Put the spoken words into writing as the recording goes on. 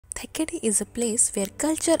Thekkady is a place where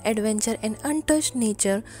culture, adventure and untouched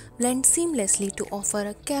nature blend seamlessly to offer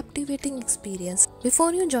a captivating experience.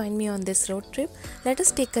 Before you join me on this road trip, let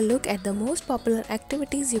us take a look at the most popular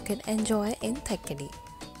activities you can enjoy in Thekkady.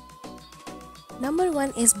 Number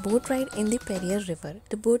 1 is boat ride in the Periyar River.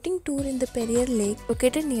 The boating tour in the Periyar Lake,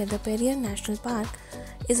 located near the Periyar National Park,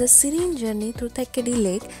 is a serene journey through Thekkady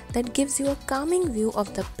Lake that gives you a calming view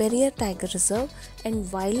of the Periyar Tiger Reserve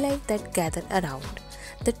and wildlife that gather around.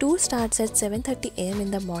 The tour starts at 7:30 am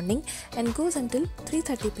in the morning and goes until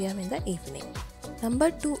 3:30 pm in the evening. Number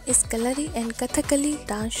 2 is Kalari and Kathakali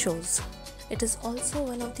dance shows. It is also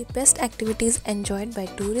one of the best activities enjoyed by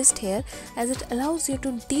tourists here, as it allows you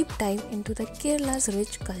to deep dive into the Kerala's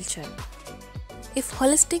rich culture. If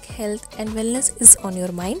holistic health and wellness is on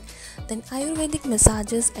your mind, then Ayurvedic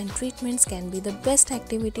massages and treatments can be the best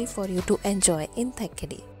activity for you to enjoy in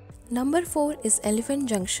Thekkady. Number 4 is Elephant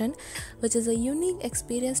Junction, which is a unique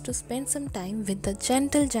experience to spend some time with the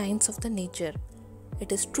gentle giants of the nature.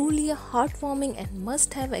 It is truly a heartwarming and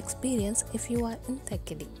must-have experience if you are in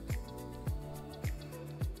Thekkady.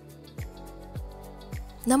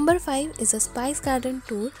 Number 5 is a Spice Garden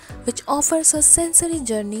tour, which offers a sensory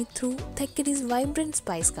journey through Thekkady's vibrant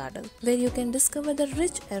spice garden, where you can discover the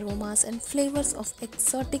rich aromas and flavors of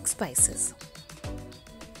exotic spices.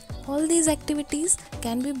 All these activities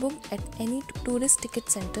can be booked at any tourist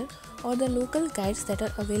ticket center or the local guides that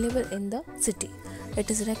are available in the city.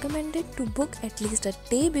 It is recommended to book at least a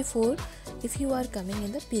day before if you are coming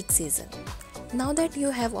in the peak season. Now that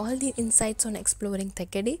you have all the insights on exploring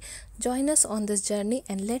Thekkady, join us on this journey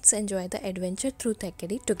and let's enjoy the adventure through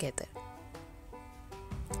Thekkady together.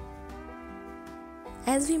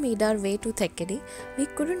 As we made our way to Thekkady, we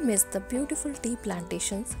couldn't miss the beautiful tea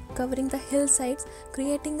plantations covering the hillsides,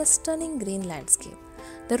 creating a stunning green landscape.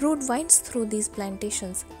 The road winds through these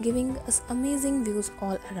plantations, giving us amazing views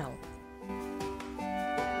all around.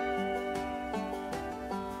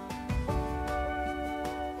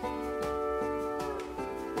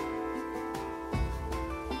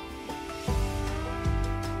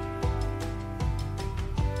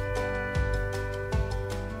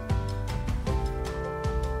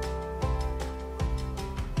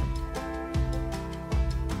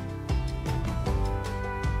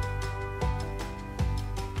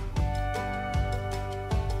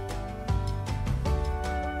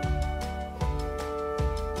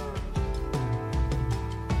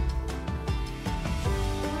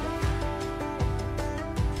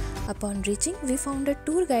 Upon reaching, we found a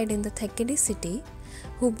tour guide in the Thekkady city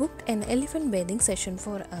who booked an elephant bathing session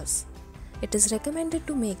for us. It is recommended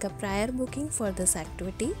to make a prior booking for this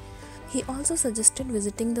activity. He also suggested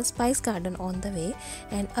visiting the Spice Garden on the way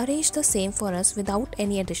and arranged the same for us without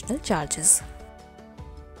any additional charges.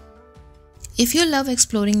 If you love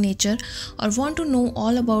exploring nature or want to know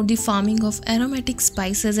all about the farming of aromatic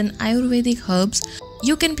spices and Ayurvedic herbs,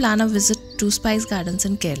 you can plan a visit to Spice Gardens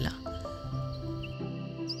in Kerala.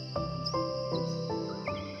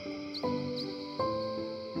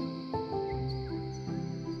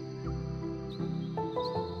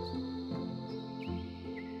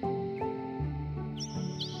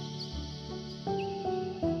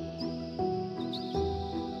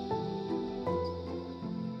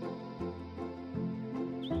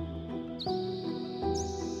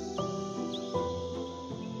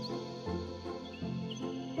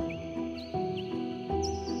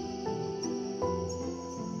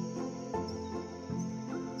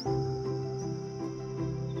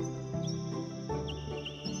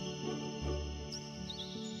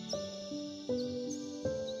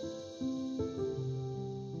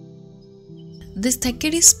 This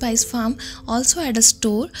Thekkady Spice Farm also had a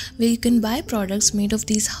store where you can buy products made of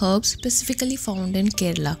these herbs specifically found in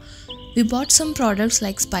Kerala. We bought some products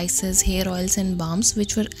like spices, hair oils and balms,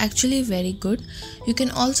 which were actually very good. You can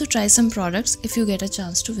also try some products if you get a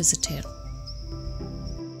chance to visit here.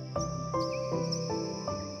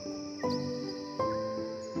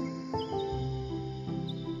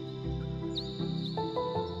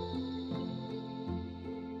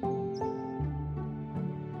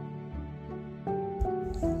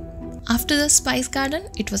 After the Spice Garden,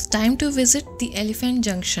 it was time to visit the Elephant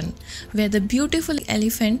Junction, where the beautiful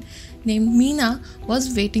elephant named Meena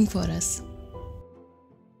was waiting for us.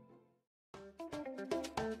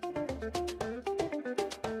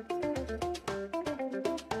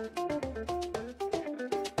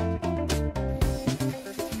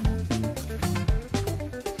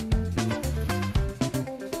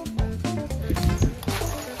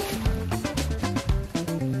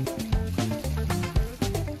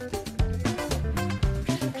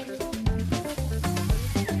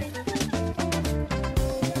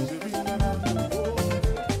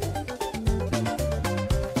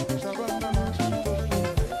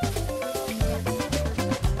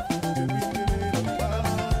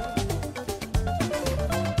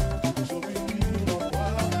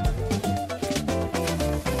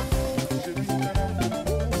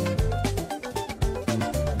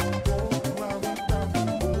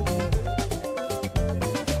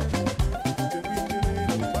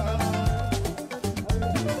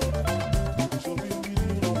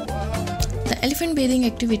 elephant bathing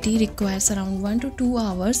activity requires around 1 to 2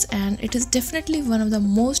 hours, and it is definitely one of the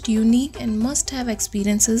most unique and must-have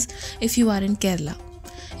experiences if you are in Kerala.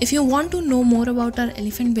 If you want to know more about our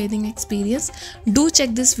elephant bathing experience, do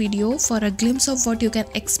check this video for a glimpse of what you can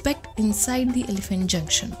expect inside the elephant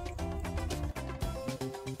junction.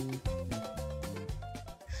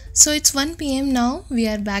 So it's 1 PM now. We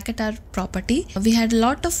are back at our property. We had a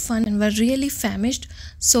lot of fun and were really famished,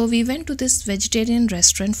 so we went to this vegetarian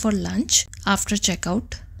restaurant for lunch after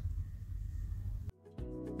checkout.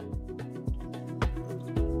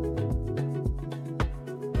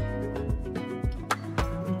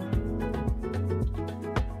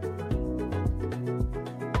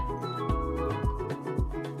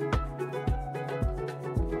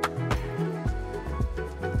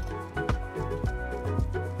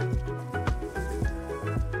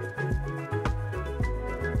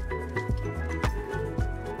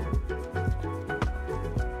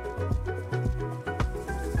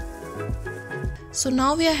 So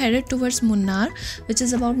now we are headed towards Munnar, which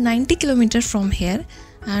is about 90 km from here,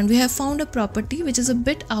 and we have found a property which is a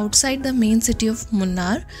bit outside the main city of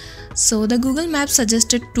Munnar. So the Google Maps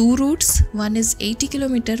suggested two routes. One is 80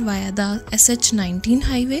 km via the SH19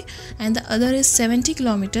 highway and the other is 70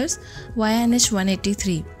 km via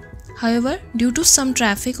NH183. However, due to some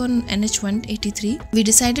traffic on NH183, we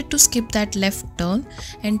decided to skip that left turn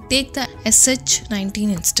and take the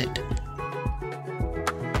SH19 instead.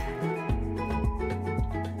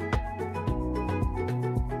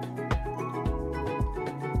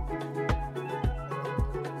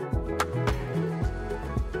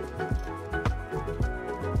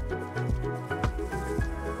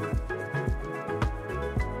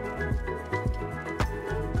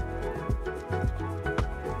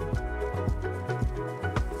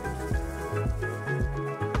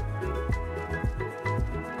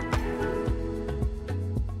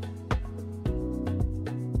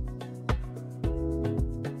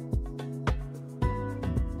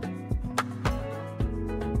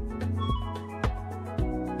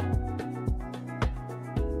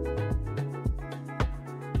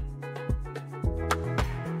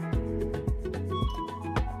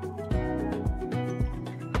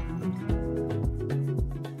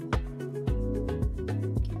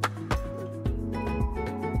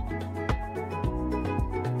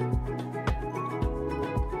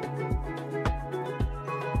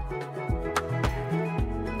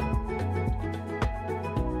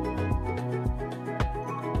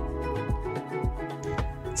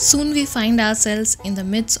 Soon we find ourselves in the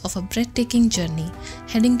midst of a breathtaking journey,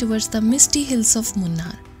 heading towards the misty hills of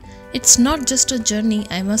Munnar. It's not just a journey,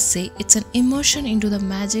 I must say, it's an immersion into the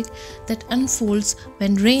magic that unfolds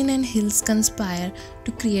when rain and hills conspire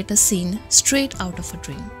to create a scene straight out of a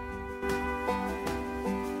dream.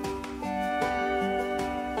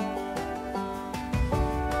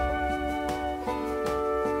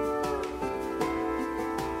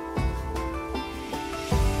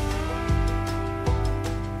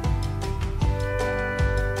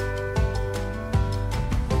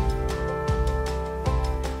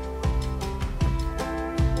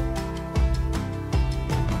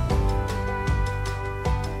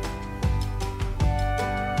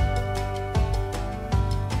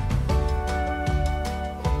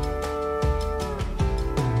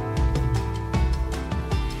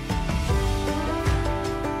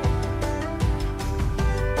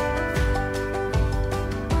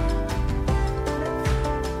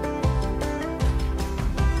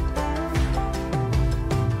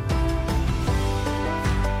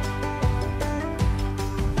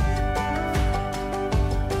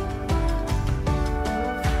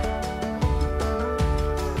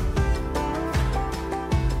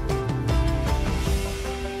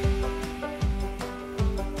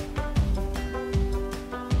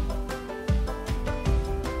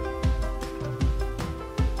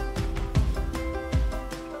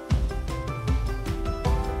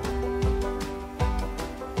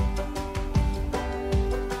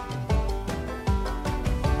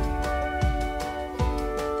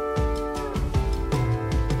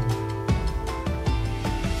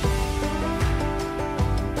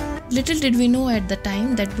 Little did we know at the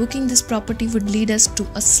time that booking this property would lead us to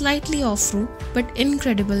a slightly off-road but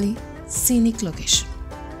incredibly scenic location.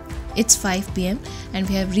 It's 5 PM and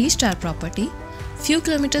we have reached our property. Few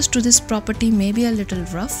kilometers to this property may be a little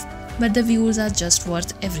rough, but the views are just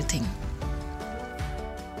worth everything.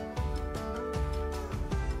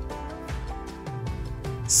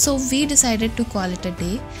 So we decided to call it a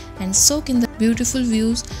day and soak in the beautiful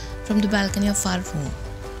views from the balcony of our home.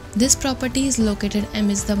 This property is located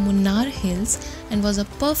amidst the Munnar hills and was a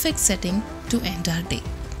perfect setting to end our day.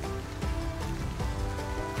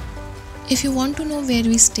 If you want to know where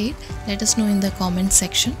we stayed, let us know in the comment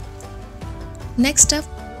section. Next up,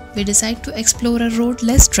 we decide to explore a road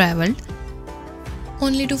less traveled,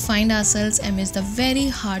 only to find ourselves amidst the very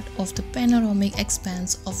heart of the panoramic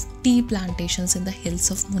expanse of tea plantations in the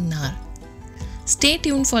hills of Munnar. Stay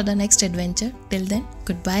tuned for the next adventure. Till then,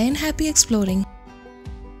 goodbye and happy exploring.